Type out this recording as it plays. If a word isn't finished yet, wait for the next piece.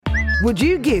Would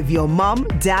you give your mum,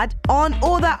 dad, aunt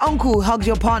or that uncle who hugged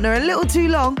your partner a little too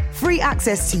long free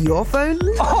access to your phone?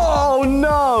 Oh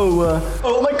no!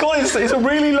 Oh my god, it's a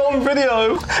really long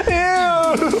video.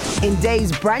 Ew! In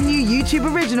Dave's brand new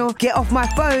YouTube original, Get Off My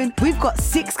Phone, we've got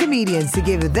 6 comedians to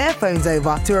give their phones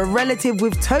over to a relative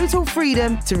with total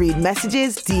freedom to read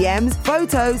messages, DMs,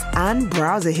 photos and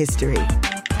browser history.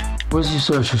 Where's your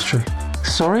search history?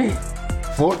 Sorry?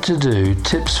 What to do,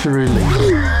 tips for relief.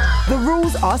 The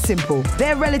rules are simple.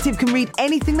 Their relative can read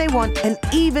anything they want and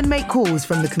even make calls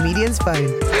from the comedian's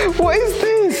phone. What is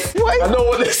this? I know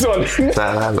what this one is.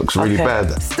 That looks really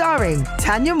bad. Starring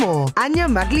Tanya Moore, Anya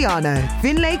Magliano,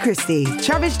 Finlay Christie,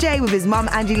 Travis J with his mum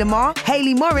Angie Lamar,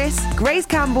 Hayley Morris, Grace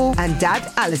Campbell and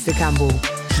dad Alistair Campbell.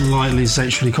 Slightly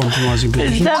sexually compromising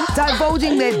people.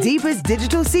 Divulging their deepest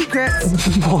digital secrets.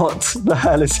 What the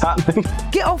hell is happening?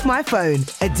 Get Off My Phone,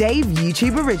 a Dave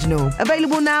YouTube original.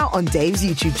 Available now on Dave's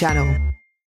YouTube channel.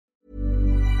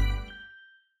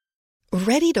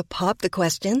 Ready to pop the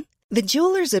question? The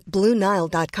jewelers at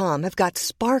BlueNile.com have got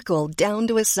sparkle down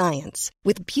to a science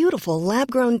with beautiful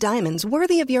lab-grown diamonds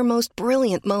worthy of your most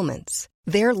brilliant moments.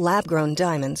 Their lab-grown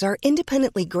diamonds are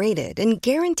independently graded and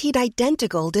guaranteed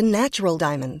identical to natural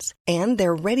diamonds, and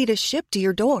they're ready to ship to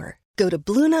your door. Go to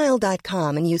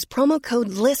BlueNile.com and use promo code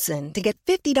LISTEN to get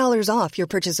 $50 off your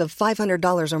purchase of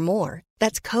 $500 or more.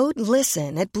 That's code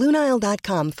LISTEN at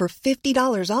BlueNile.com for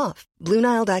 $50 off.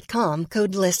 BlueNile.com,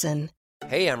 code LISTEN.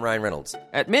 Hey, I'm Ryan Reynolds.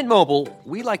 At Mint Mobile,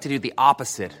 we like to do the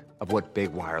opposite of what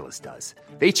Big Wireless does.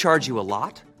 They charge you a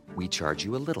lot. We charge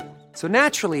you a little. So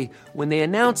naturally, when they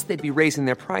announced they'd be raising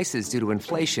their prices due to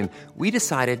inflation, we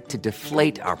decided to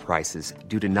deflate our prices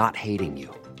due to not hating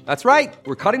you. That's right.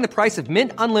 We're cutting the price of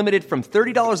Mint Unlimited from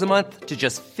 $30 a month to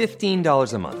just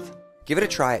 $15 a month. Give it a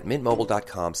try at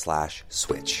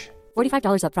mintmobile.com/switch.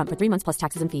 $45 up front for 3 months plus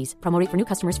taxes and fees. Promo rate for new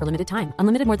customers for limited time.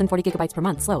 Unlimited more than 40 gigabytes per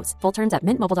month. Slows full terms at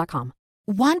mintmobile.com.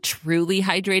 Want truly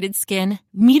hydrated skin?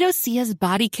 Meet Osea's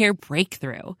Body Care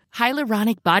Breakthrough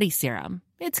Hyaluronic Body Serum.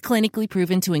 It's clinically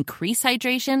proven to increase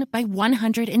hydration by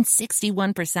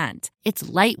 161%. It's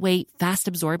lightweight,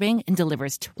 fast-absorbing, and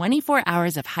delivers 24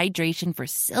 hours of hydration for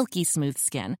silky smooth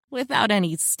skin without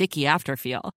any sticky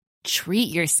afterfeel. Treat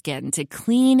your skin to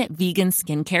clean, vegan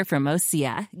skincare from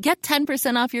Osea. Get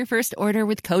 10% off your first order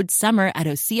with code SUMMER at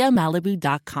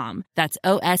OseaMalibu.com. That's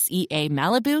OSEA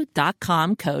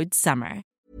Malibu.com, code SUMMER.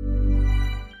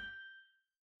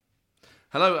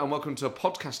 Hello and welcome to a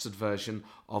podcasted version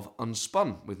of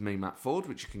Unspun with me, Matt Ford,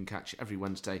 which you can catch every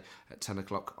Wednesday at 10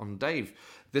 o'clock on Dave.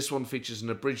 This one features an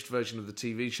abridged version of the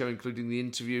TV show, including the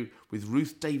interview with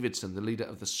Ruth Davidson, the leader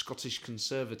of the Scottish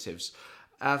Conservatives.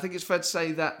 I think it's fair to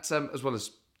say that, as well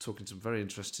as talking some very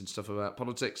interesting stuff about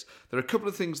politics, there are a couple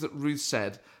of things that Ruth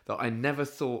said that I never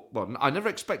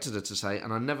expected her to say,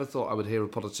 and I never thought I would hear a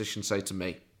politician say to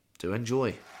me. Do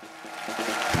enjoy.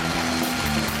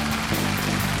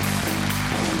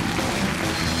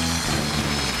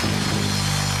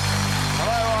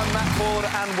 Ford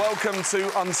and welcome to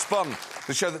Unspun,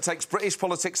 the show that takes British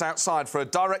politics outside for a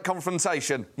direct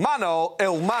confrontation. Mano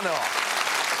il mano.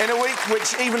 In a week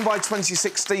which, even by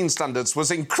 2016 standards,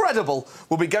 was incredible,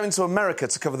 we'll be going to America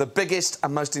to cover the biggest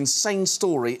and most insane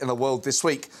story in the world this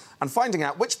week and finding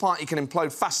out which party can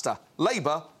implode faster,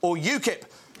 Labour or UKIP.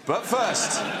 But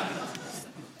first,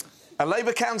 a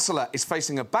Labour councillor is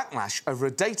facing a backlash over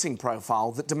a dating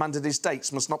profile that demanded his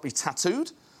dates must not be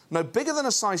tattooed, no bigger than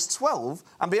a size 12,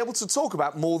 and be able to talk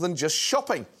about more than just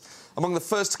shopping. Among the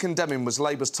first to condemn him was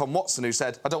Labour's Tom Watson, who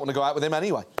said, I don't want to go out with him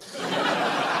anyway.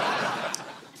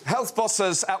 Health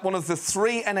bosses at one of the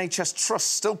 3 NHS trusts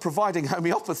still providing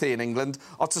homeopathy in England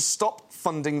are to stop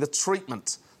funding the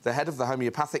treatment. The head of the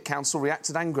Homeopathic Council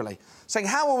reacted angrily, saying,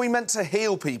 how are we meant to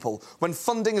heal people when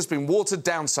funding has been watered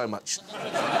down so much?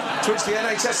 To which the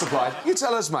NHS replied, you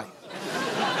tell us, mate.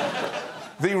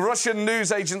 The Russian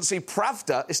news agency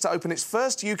Pravda is to open its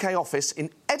first UK office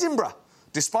in Edinburgh.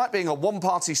 Despite being a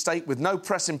one-party state with no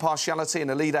press impartiality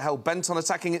and a leader hell-bent on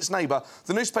attacking its neighbour,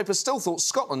 the newspaper still thought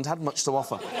Scotland had much to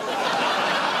offer.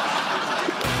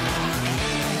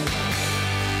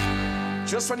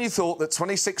 Just when you thought that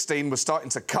 2016 was starting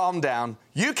to calm down,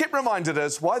 UKIP reminded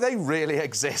us why they really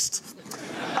exist.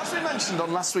 As we mentioned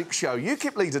on last week's show,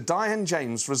 UKIP leader Diane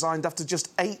James resigned after just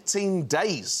 18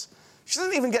 days. She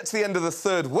didn't even get to the end of the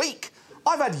 3rd week.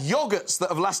 I've had yoghurts that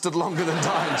have lasted longer than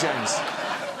Diane James.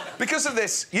 Because of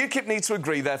this, UKIP need to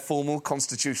agree their formal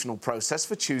constitutional process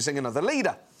for choosing another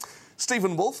leader.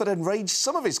 Stephen Wolfe had enraged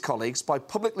some of his colleagues by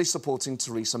publicly supporting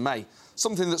Theresa May,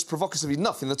 something that's provocative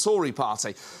enough in the Tory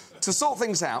party. To sort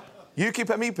things out, UKIP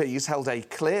MEPs held a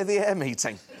clear-the-air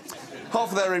meeting.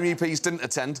 half of their MEPs didn't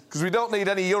attend, because we don't need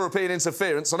any European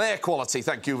interference on air quality,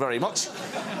 thank you very much.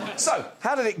 So,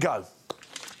 how did it go?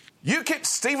 UKIP's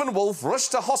Stephen Woolfe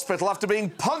rushed to hospital after being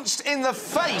punched in the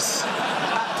face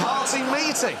at party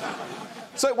meeting.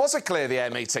 So it was a clear the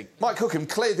air meeting. Mike Hookham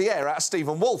cleared the air out of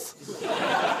Stephen Woolfe.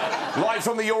 Live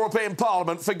from the European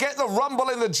Parliament, forget the rumble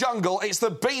in the jungle, it's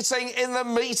the beating in the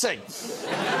meeting.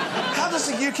 How does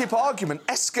the UKIP argument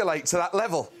escalate to that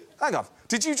level? Hang on,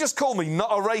 did you just call me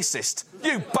not a racist?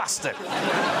 You bastard!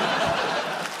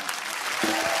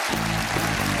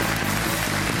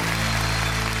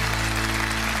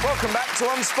 Welcome back to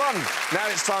Unspun. Now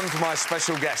it's time for my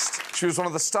special guest. She was one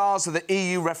of the stars of the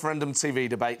EU referendum TV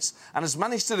debates and has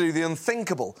managed to do the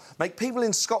unthinkable, make people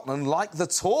in Scotland like the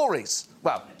Tories.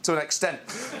 Well, to an extent.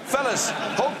 Fellas,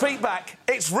 hold Pete back.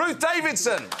 It's Ruth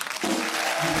Davidson.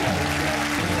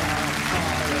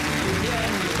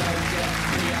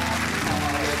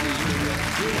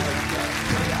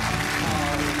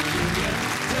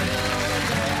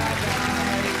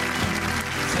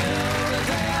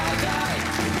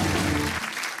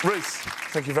 Ruth,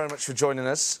 thank you very much for joining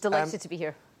us. Delighted to be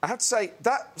here. I have to say,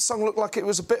 that song looked like it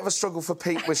was a bit of a struggle for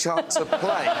Pete Wishart to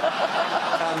play.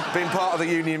 Being part of the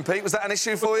union, Pete, was that an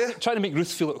issue for you? Trying to make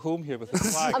Ruth feel at home here with the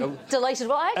flag. I'm delighted.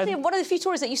 Well, I actually am one of the few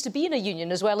Tories that used to be in a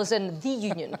union as well as in the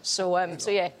union. So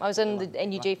yeah, I was in the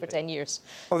NUJ for 10 years.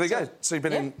 Oh, there you go. So you've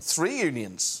been in 3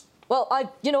 unions. Well, I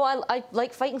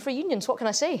like fighting for unions. What can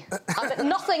I say? I'm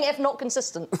nothing if not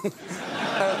consistent.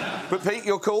 But Pete,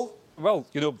 you're cool? Well,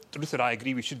 you know, Ruth and I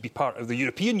agree we should be part of the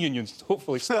European Union,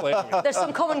 hopefully still anyway. There's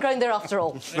some common ground there after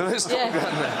all. There's common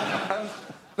ground there.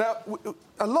 Now,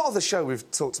 a lot of the show we've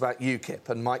talked about UKIP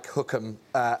and Mike Hookham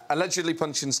allegedly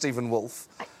punching Stephen Woolfe.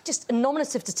 Just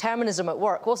nominative determinism at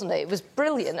work, wasn't it? It was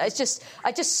brilliant. I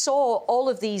just saw all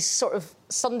of these sort of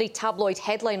Sunday tabloid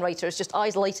headline writers just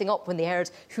eyes lighting up when they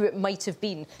heard who it might have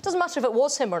been. It doesn't matter if it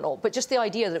was him or not, but just the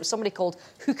idea that it was somebody called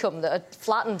Hookham that had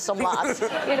flattened some lad,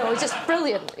 you know, it's just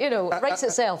brilliant, you know, it writes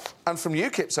itself. And from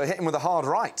UKIP, so hit him with a hard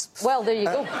right. Well, there you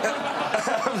go.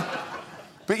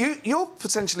 But you're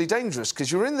potentially dangerous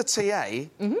because you're in the TA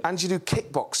and you do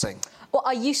kickboxing. Well,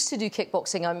 I used to do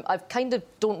kickboxing. I kind of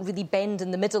don't really bend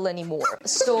in the middle anymore.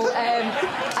 So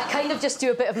I kind of just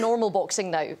do a bit of normal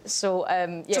boxing now. So,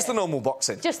 yeah. Just the normal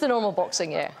boxing? Just the normal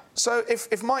boxing, yeah. So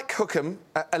if Mike Hookham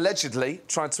allegedly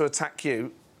tried to attack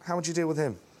you, how would you deal with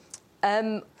him?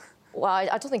 Well, I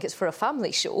don't think it's for a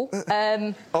family show.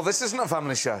 Oh, this isn't a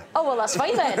family show? Oh, well, that's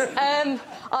fine then.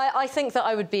 I think that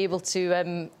I would be able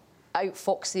to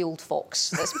outfox the old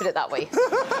fox. Let's put it that way.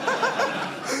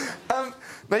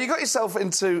 Now, you got yourself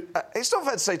into... it's not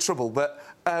fair to say trouble, but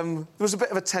there was a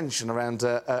bit of a tension around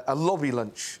a lobby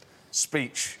lunch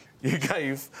speech you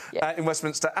gave in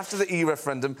Westminster after the EU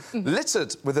referendum,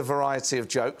 littered with a variety of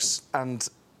jokes and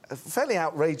fairly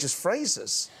outrageous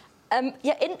phrases.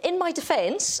 Yeah, in my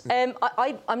defence, I'm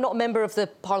not a member of the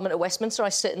Parliament at Westminster. I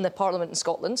sit in the Parliament in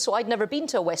Scotland, so I'd never been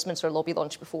to a Westminster lobby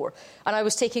lunch before. And I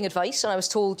was taking advice, and I was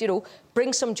told, you know,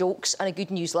 bring some jokes and a good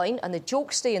newsline, and the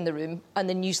jokes stay in the room, and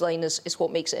the newsline is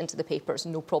what makes it into the papers,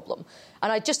 no problem.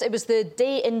 And it was the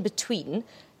day in between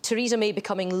Theresa May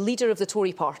becoming leader of the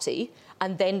Tory party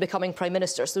and then becoming Prime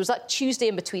Minister. So there was that Tuesday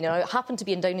in between, and I happened to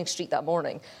be in Downing Street that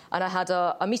morning, and I had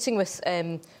a meeting with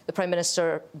the Prime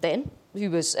Minister then, who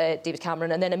was David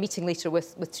Cameron, and then a meeting later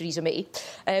with Theresa May.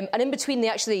 And in between,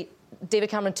 David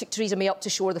Cameron took Theresa May up to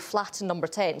show her the flat in number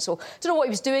 10. So I don't know what he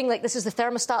was doing, like, this is the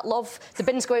thermostat, love. The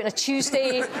bins go out on a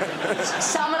Tuesday.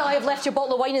 Sam and I have left your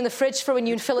bottle of wine in the fridge for when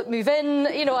you and Philip move in.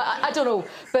 You know, I don't know.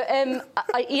 But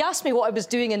he asked me what I was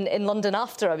doing in London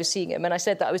after I was seeing him, and I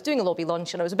said that I was doing a lobby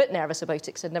lunch, and I was a bit nervous about it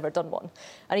because I'd never done one.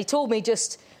 And he told me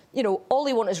just, you know, all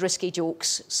they want is risky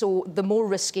jokes, so the more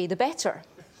risky, the better.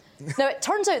 Now, it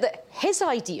turns out that his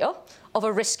idea of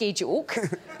a risky joke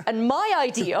and my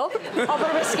idea of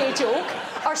a risky joke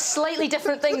are slightly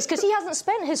different things, because he hasn't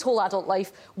spent his whole adult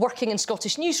life working in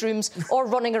Scottish newsrooms or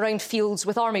running around fields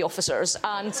with army officers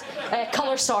and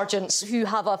colour sergeants who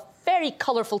have a very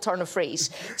colourful turn of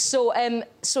phrase. So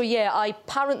yeah,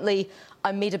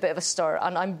 I made a bit of a stir,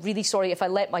 and I'm really sorry if I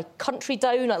let my country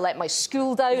down, I let my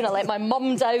school down, I let my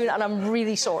mum down, and I'm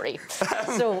really sorry.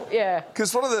 So, yeah.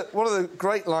 Because one of the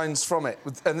great lines from it,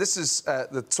 and this is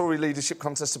the Tory leadership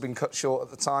contest had been cut short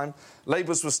at the time,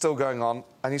 Labour's was still going on,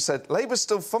 and you said, Labour's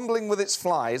still fumbling with its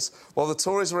flies while the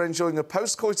Tories were enjoying a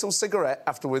post-coital cigarette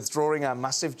after withdrawing our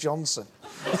massive Johnson.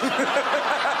 I'm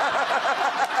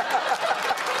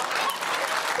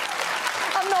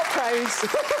not proud.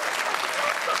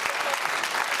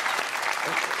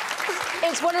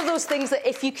 It's one of those things that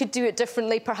if you could do it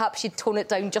differently, perhaps you'd tone it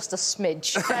down just a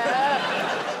smidge.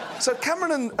 So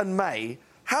Cameron and May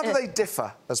How do they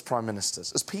differ as Prime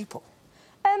Ministers, as people?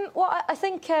 Well, I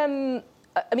think...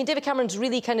 I mean, David Cameron's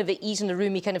really kind of at ease in the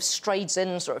room. He kind of strides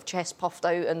in, sort of chest puffed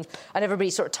out, and everybody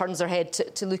sort of turns their head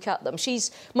to look at them.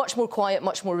 She's much more quiet,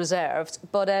 much more reserved.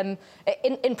 But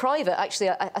in private,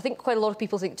 actually, I think quite a lot of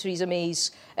people think Theresa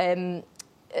May's...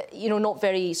 not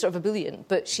very sort of ebullient,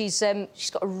 but she's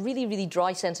got a really, really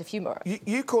dry sense of humour.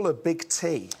 You call her Big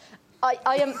T. I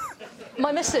am...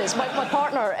 My missus, my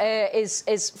partner,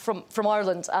 is from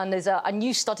Ireland and is a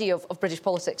new study of British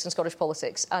politics and Scottish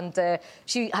politics. And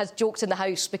she has joked in the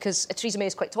house because Theresa May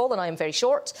is quite tall and I am very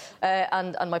short.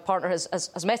 And my partner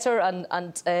has met her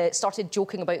and started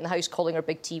joking about in the house, calling her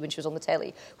Big T when she was on the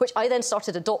telly, which I then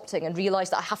started adopting and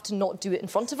realised that I have to not do it in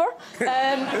front of her.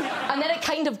 And then it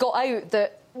kind of got out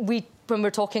that when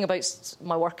we're talking about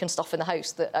my work and stuff in the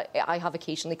house, that I have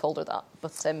occasionally called her that.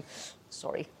 But...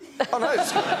 sorry. Oh, no,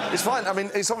 it's fine. I mean,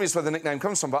 it's obvious where the nickname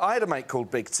comes from, but I had a mate called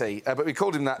Big T, but we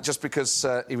called him that just because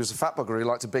he was a fat bugger who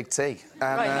liked a big T. And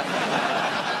right.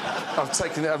 I've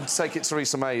taken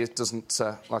Theresa May doesn't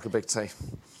like a big T.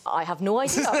 I have no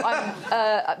idea.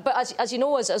 But as you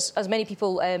know, as many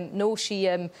people know, she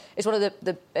is one of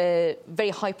the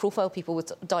very high-profile people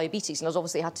with diabetes and has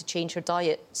obviously had to change her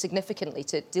diet significantly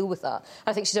to deal with that.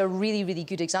 I think she's a really, really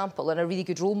good example and a really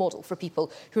good role model for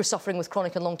people who are suffering with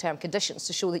chronic and long-term conditions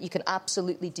to show that you can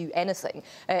absolutely do anything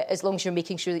as long as you're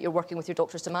making sure that you're working with your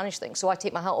doctors to manage things. So I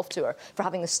take my hat off to her for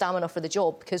having the stamina for the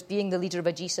job, because being the leader of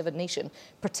a G7 nation,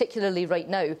 particularly right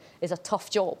now, is a tough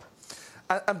job.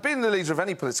 And being the leader of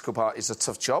any political party is a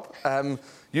tough job.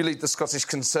 You lead the Scottish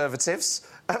Conservatives.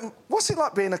 What's it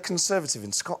like being a Conservative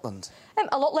in Scotland?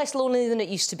 A lot less lonely than it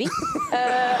used to be.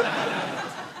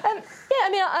 Yeah, I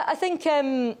mean, I think,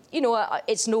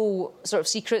 it's no sort of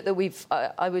secret that we've,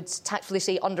 I would tactfully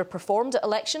say, underperformed at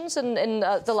elections in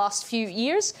the last few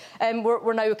years.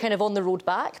 We're now kind of on the road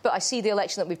back, but I see the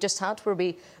election that we've just had, where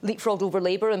we leapfrogged over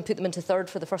Labour and put them into third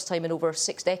for the first time in over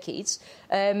 6 decades,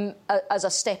 as a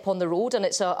step on the road, and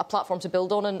it's a platform to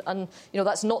build on, and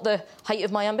that's not the height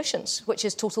of my ambitions, which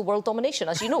is total world domination,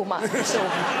 as you know, Matt.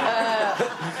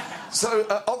 So,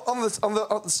 on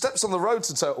the steps on the road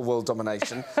to total world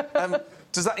domination,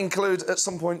 does that include, at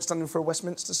some point, standing for a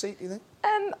Westminster seat, do you think?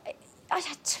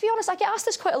 To be honest, I get asked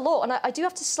this quite a lot, and I do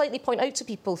have to slightly point out to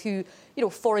people who,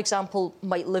 for example,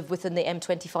 might live within the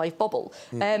M25 bubble,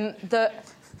 that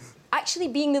actually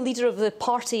being the leader of the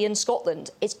party in Scotland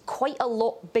is quite a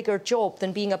lot bigger job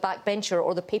than being a backbencher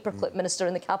or the paperclip minister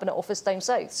in the Cabinet Office down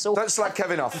south. So don't slag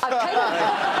Kevin off.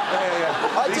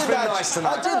 I He's been nice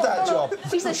tonight. I did that job.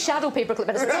 He's the shadow paperclip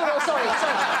minister. No, sorry.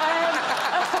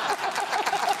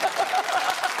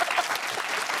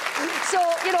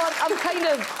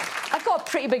 I've got a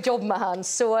pretty big job in my hands,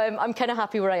 so I'm kind of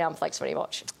happy where I am, thanks very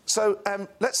much. So,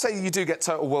 let's say you do get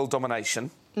total world domination.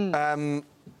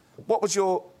 What would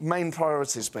your main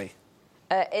priorities be?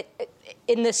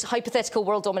 In this hypothetical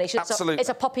world domination, absolutely, it's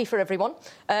a puppy for everyone.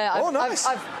 Nice.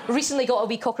 I've recently got a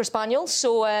wee Cocker Spaniel,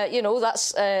 so,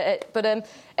 that's... But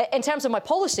in terms of my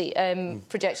policy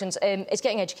projections, it's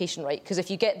getting education right, because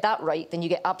if you get that right, then you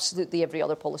get absolutely every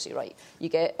other policy right. You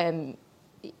get...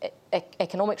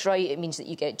 economics right, it means that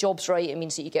you get jobs right, it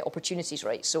means that you get opportunities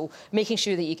right. So making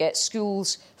sure that you get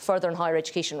schools, further and higher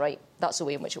education right, that's the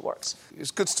way in which it works. It's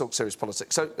good to talk serious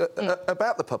politics. So,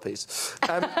 about the puppies...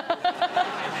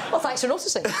 Well, thanks for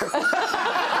noticing.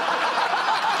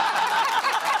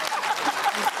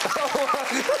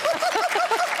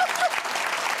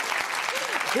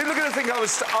 People are going to think I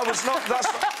was not...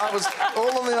 I was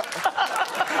all on the...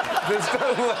 There's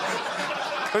no...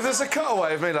 There's a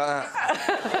cutaway of me like that.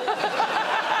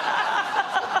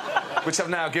 Which I've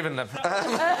now given them.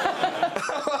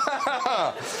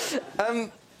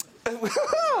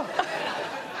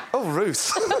 Oh,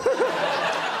 Ruth.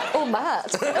 Oh,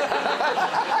 Matt.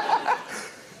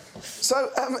 So,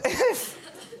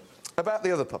 about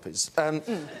the other puppies,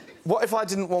 what if I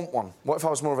didn't want one? What if I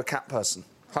was more of a cat person?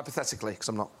 Hypothetically, because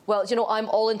I'm not. Well, I'm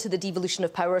all into the devolution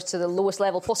of power to the lowest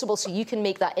level possible, so you can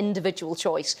make that individual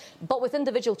choice. But with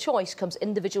individual choice comes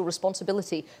individual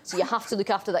responsibility, so you have to look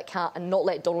after that cat and not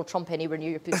let Donald Trump anywhere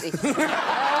near your pussy.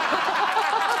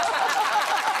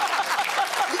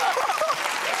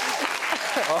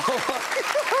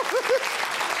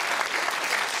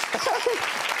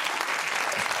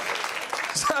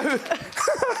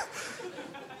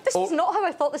 This is not how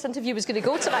I thought this interview was going to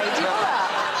go tonight. Do you know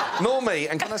that? Nor me.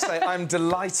 And can I say, I'm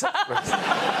delighted.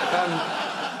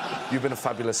 You've been a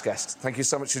fabulous guest. Thank you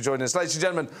so much for joining us. Ladies and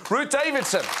gentlemen, Ruth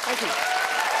Davidson. Thank you.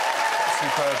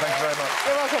 Superb. Thank you very much.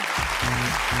 You're welcome.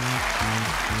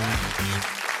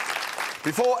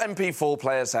 Before MP4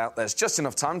 plays out, there's just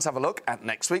enough time to have a look at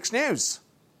next week's news.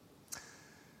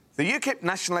 The UKIP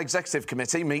National Executive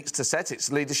Committee meets to set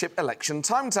its leadership election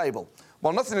timetable.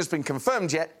 While nothing has been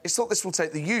confirmed yet, it's thought this will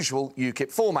take the usual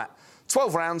UKIP format.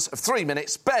 12 rounds of 3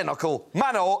 minutes, bare knuckle,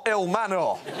 man or ill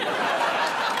manor.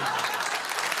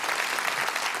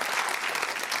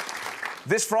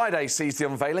 This Friday sees the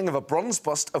unveiling of a bronze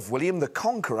bust of William the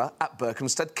Conqueror at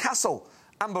Berkhamsted Castle.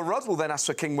 Amber Rudd will then ask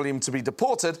for King William to be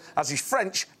deported as he's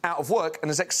French, out of work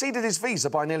and has exceeded his visa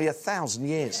by nearly 1,000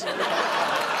 years.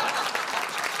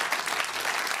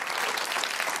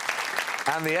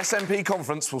 And the SNP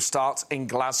conference will start in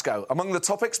Glasgow. Among the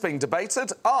topics being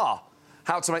debated are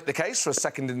how to make the case for a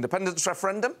second independence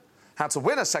referendum, how to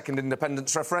win a second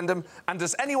independence referendum, and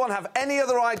does anyone have any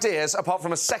other ideas apart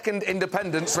from a second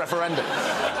independence referendum?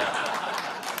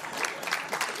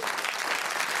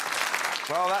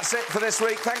 Well, that's it for this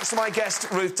week. Thanks to my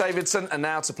guest, Ruth Davidson. And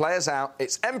now to play us out,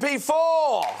 it's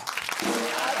MP4!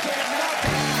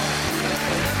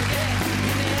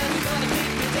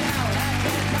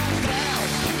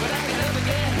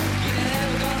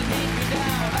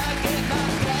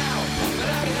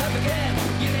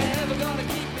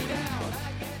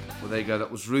 There you go,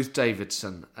 that was Ruth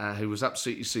Davidson, who was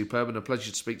absolutely superb and a pleasure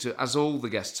to speak to, as all the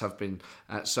guests have been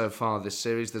so far this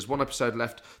series. There's one episode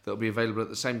left that will be available at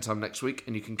the same time next week,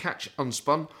 and you can catch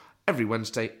Unspun every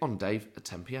Wednesday on Dave at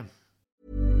 10 p.m.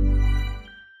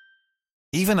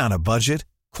 Even on a budget,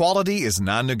 quality is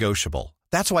non-negotiable.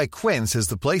 That's why Quince is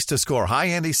the place to score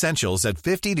high-end essentials at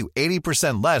 50 to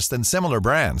 80% less than similar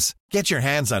brands. Get your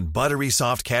hands on buttery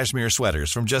soft cashmere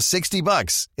sweaters from just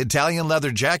 $60, Italian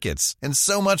leather jackets, and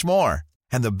so much more.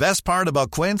 And the best part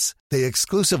about Quince, they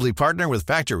exclusively partner with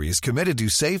factories committed to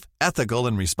safe, ethical,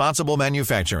 and responsible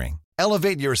manufacturing.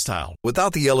 Elevate your style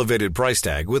without the elevated price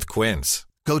tag with Quince.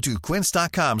 Go to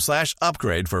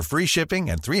quince.com/upgrade for free shipping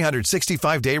and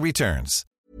 365-day returns.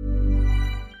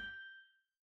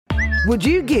 Would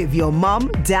you give your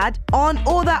mum, dad, aunt,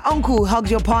 or that uncle who hugs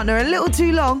your partner a little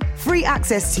too long free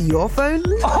access to your phone?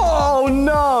 Oh,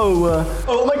 no!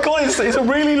 Oh, my God, it's a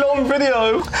really long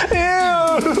video.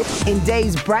 Ew! In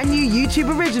Dave's brand new YouTube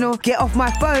original, Get Off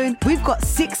My Phone, we've got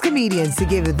 6 comedians to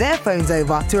give their phones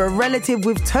over to a relative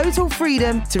with total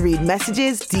freedom to read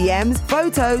messages, DMs,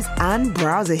 photos, and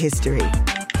browser history.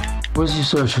 Where's your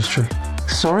search history?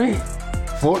 Sorry?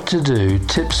 What to do,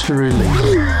 tips for relief.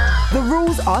 The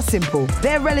rules are simple.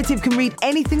 Their relative can read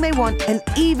anything they want and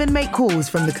even make calls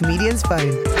from the comedian's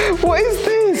phone. What is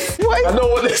this? I know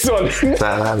what this one is.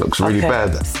 That looks really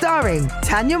bad. Starring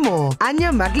Tanya Moore,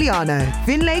 Anya Magliano,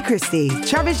 Finlay Christie,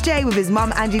 Travis J with his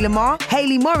mum Angie Lamar,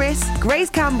 Hayley Morris, Grace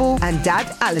Campbell and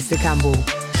dad Alistair Campbell.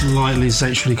 Slightly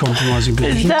sexually compromising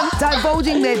people.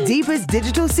 Divulging their deepest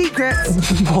digital secrets.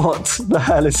 What the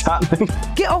hell is happening?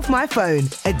 Get Off My Phone,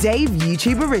 a Dave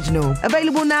YouTube original.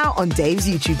 Available now on Dave's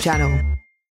YouTube channel.